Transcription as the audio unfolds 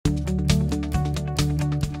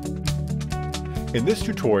In this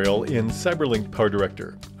tutorial in CyberLink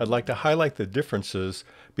PowerDirector, I'd like to highlight the differences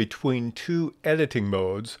between two editing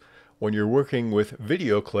modes when you're working with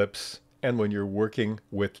video clips and when you're working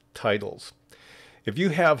with titles. If you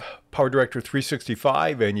have PowerDirector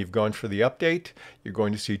 365 and you've gone for the update, you're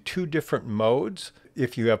going to see two different modes.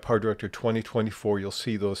 If you have PowerDirector 2024, you'll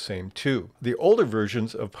see those same two. The older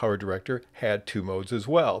versions of PowerDirector had two modes as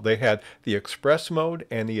well. They had the Express mode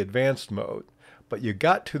and the Advanced mode, but you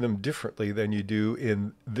got to them differently than you do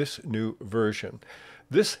in this new version.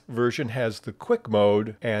 This version has the Quick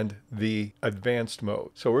mode and the Advanced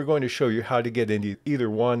mode. So we're going to show you how to get into either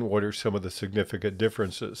one, what are some of the significant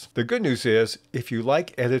differences. The good news is, if you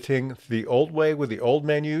like editing the old way with the old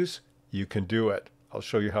menus, you can do it. I'll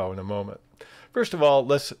show you how in a moment. First of all,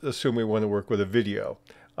 let's assume we want to work with a video.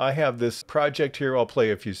 I have this project here. I'll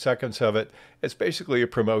play a few seconds of it. It's basically a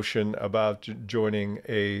promotion about joining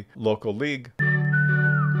a local league.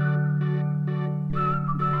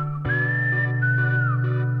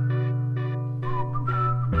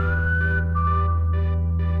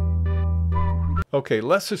 Okay,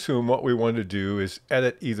 let's assume what we want to do is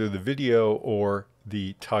edit either the video or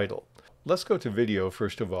the title. Let's go to video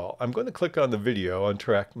first of all. I'm going to click on the video on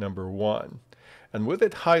track number 1. And with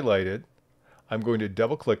it highlighted, I'm going to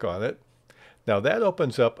double click on it. Now that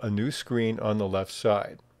opens up a new screen on the left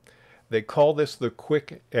side. They call this the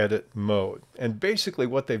Quick Edit mode. And basically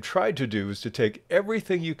what they've tried to do is to take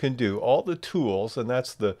everything you can do, all the tools, and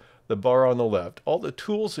that's the bar on the left, all the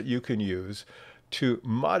tools that you can use to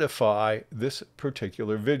modify this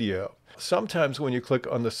particular video. Sometimes when you click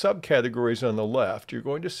on the subcategories on the left, you're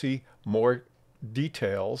going to see more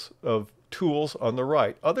details of tools on the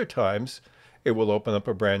right. Other times, it will open up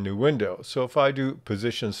a brand new window. So if I do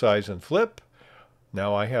position, size, and flip,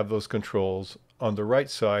 now I have those controls on the right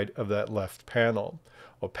side of that left panel.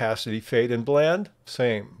 Opacity, fade, and blend,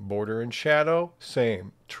 same. Border and shadow,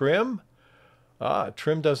 same. Trim,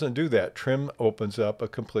 trim doesn't do that. Trim opens up a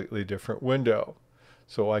completely different window.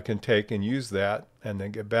 So I can take and use that and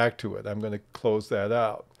then get back to it. I'm going to close that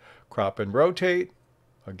out. Crop and rotate.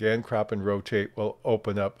 Again, crop and rotate will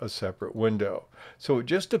open up a separate window. So it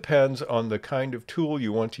just depends on the kind of tool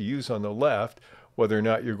you want to use on the left, whether or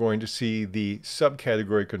not you're going to see the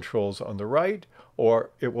subcategory controls on the right, or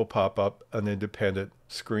it will pop up an independent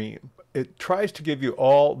screen. It tries to give you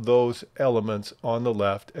all those elements on the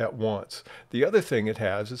left at once. The other thing it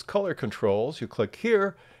has is color controls. You click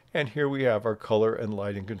here, and here we have our color and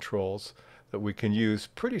lighting controls that we can use,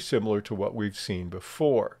 pretty similar to what we've seen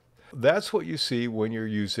before. That's what you see when you're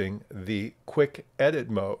using the Quick Edit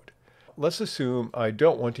mode. Let's assume I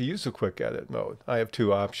don't want to use the Quick Edit mode. I have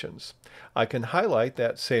two options. I can highlight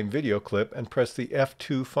that same video clip and press the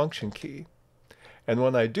F2 function key. And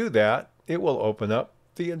when I do that, it will open up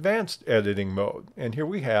the Advanced Editing mode. And here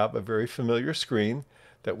we have a very familiar screen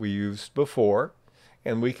that we used before.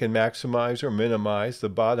 And we can maximize or minimize the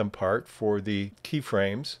bottom part for the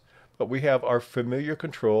keyframes. But we have our familiar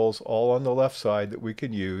controls all on the left side that we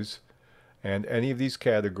can use, and any of these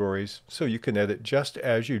categories, so you can edit just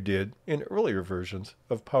as you did in earlier versions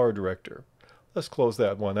of PowerDirector. Let's close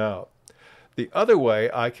that one out. The other way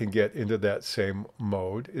I can get into that same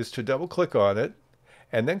mode is to double click on it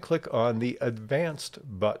and then click on the Advanced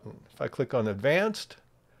button. If I click on Advanced,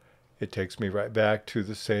 it takes me right back to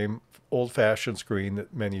the same old-fashioned screen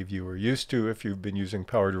that many of you are used to if you've been using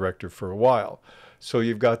PowerDirector for a while. So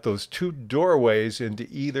you've got those two doorways into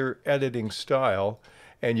either editing style,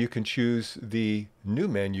 and you can choose the new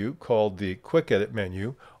menu called the Quick Edit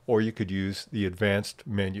menu, or you could use the Advanced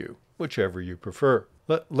menu, whichever you prefer.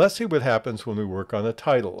 Let's see what happens when we work on a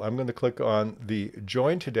title. I'm going to click on the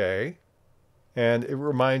Join Today, and it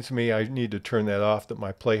reminds me I need to turn that off, that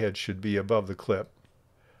my playhead should be above the clip.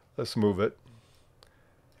 Let's move it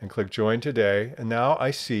and click Join Today, and now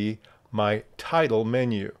I see my title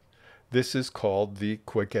menu. This is called the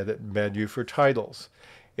Quick Edit menu for titles.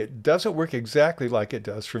 It doesn't work exactly like it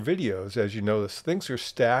does for videos. As you notice, things are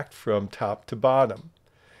stacked from top to bottom,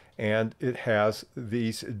 and it has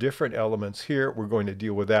these different elements here. We're going to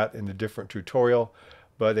deal with that in a different tutorial,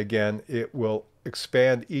 but again, it will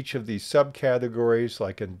expand each of these subcategories.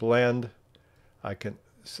 Like in blend, I can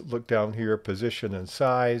look down here, position and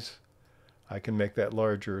size. I can make that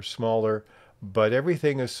larger or smaller, but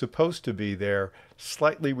everything is supposed to be there,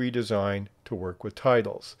 slightly redesigned to work with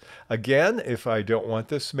titles. Again, if I don't want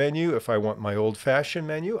this menu, if I want my old-fashioned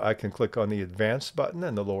menu, I can click on the Advanced button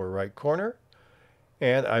in the lower right corner,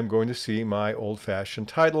 and I'm going to see my old-fashioned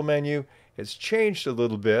title menu. It's changed a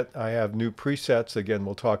little bit. I have new presets. Again,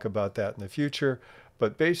 we'll talk about that in the future,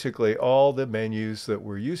 but basically all the menus that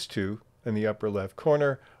we're used to in the upper left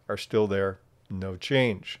corner are still there no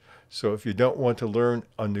change. So if you don't want to learn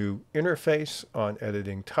a new interface on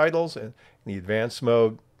editing titles in the advanced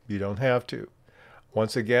mode, you don't have to.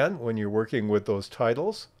 Once again, when you're working with those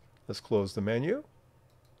titles, let's close the menu.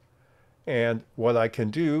 And what I can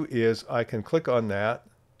do is I can click on that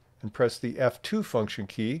and press the F2 function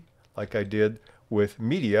key like I did with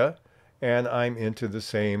media, and I'm into the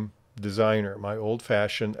same designer, my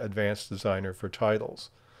old-fashioned advanced designer for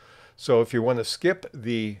titles. So if you want to skip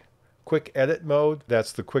the quick edit mode,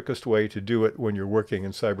 that's the quickest way to do it when you're working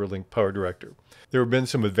in CyberLink PowerDirector. There have been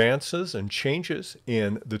some advances and changes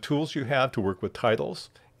in the tools you have to work with titles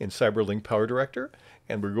in CyberLink PowerDirector,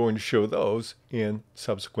 and we're going to show those in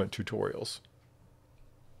subsequent tutorials.